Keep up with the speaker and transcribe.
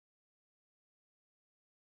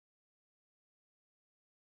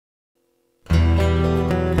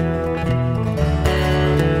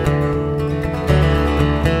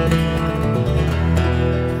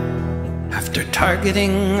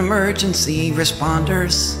targeting emergency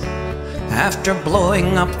responders, after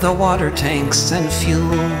blowing up the water tanks and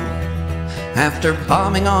fuel, after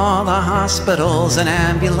bombing all the hospitals and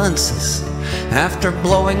ambulances, after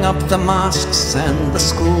blowing up the mosques and the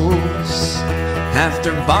schools,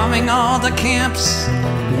 after bombing all the camps,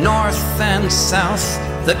 north and south,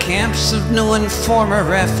 the camps of new and former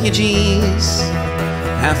refugees,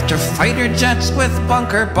 after fighter jets with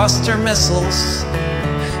bunker buster missiles,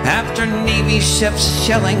 after Navy ships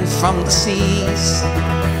shelling from the seas.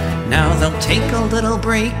 Now they'll take a little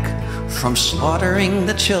break from slaughtering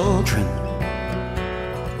the children.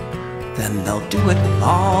 Then they'll do it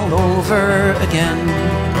all over again.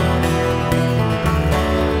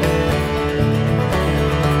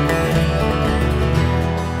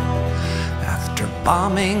 After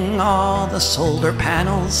bombing all the solar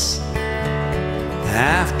panels,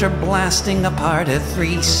 after blasting apart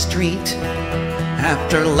every street,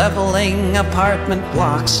 after leveling apartment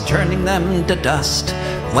blocks, turning them to dust,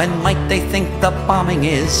 when might they think the bombing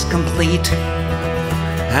is complete?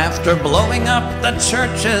 After blowing up the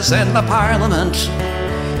churches and the parliament,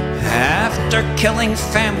 after killing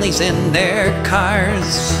families in their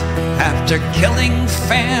cars, after killing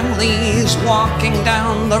families walking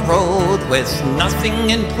down the road with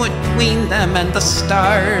nothing in between them and the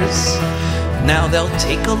stars, now they'll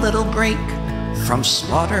take a little break from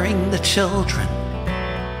slaughtering the children.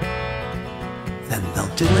 Then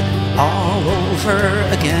they'll do it all over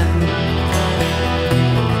again.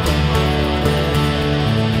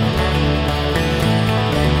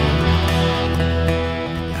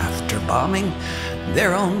 After bombing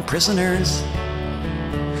their own prisoners,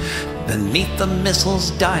 beneath the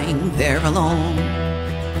missiles dying there alone,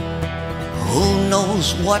 who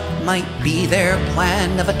knows what might be their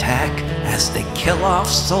plan of attack as they kill off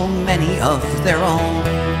so many of their own.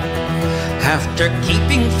 After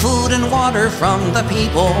keeping food and water from the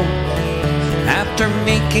people, after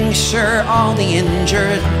making sure all the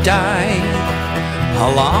injured die,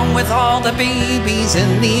 along with all the babies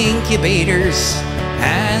in the incubators,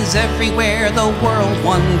 as everywhere the world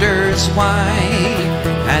wonders why,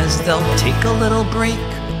 as they'll take a little break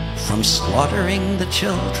from slaughtering the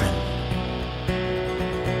children,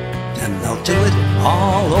 and they'll do it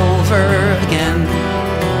all over again.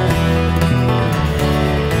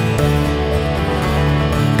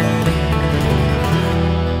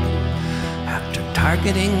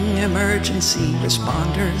 Targeting emergency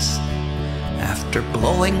responders, after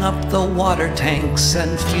blowing up the water tanks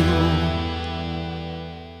and fuel,